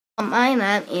My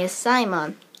name is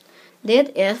Simon.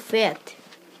 Did it fit?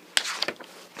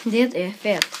 Did it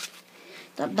fit?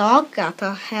 The dog got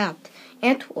a hat.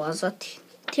 It was a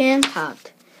tin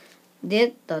hat.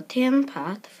 Did the tin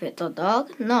hat fit the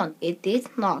dog? No, it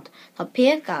did not. The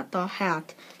pig got a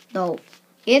hat, though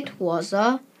it was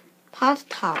a pot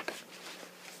top.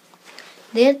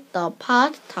 Did the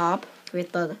pot top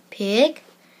fit the pig?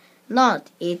 No,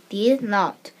 it did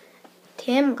not.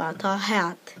 Tim got a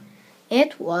hat.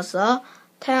 It was a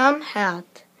tan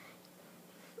hat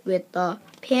with a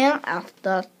pin at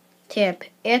the tip.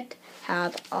 It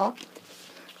had a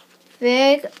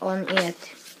fig on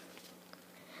it.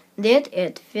 Did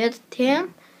it fit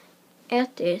Tim?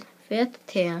 It did fit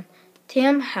Tim.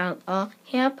 Tim had a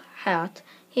hip hat.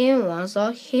 He was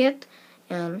a hit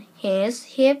in his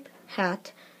hip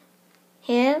hat.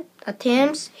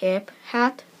 Tim's hip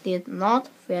hat did not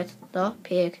fit the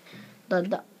pig.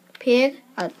 The pig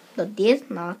did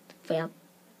not fit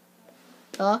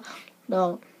the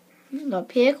dog. The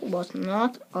pig was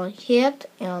not a hit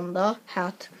in the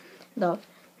hat. The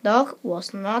dog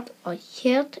was not a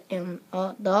hit in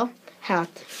the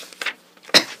hat.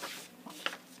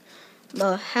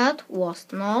 The hat was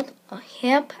not a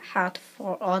hip hat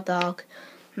for a dog.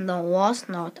 There was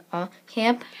not a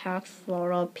hip hat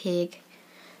for a pig.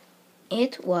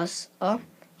 It was a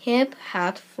hip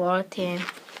hat for Tim.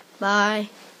 Bye.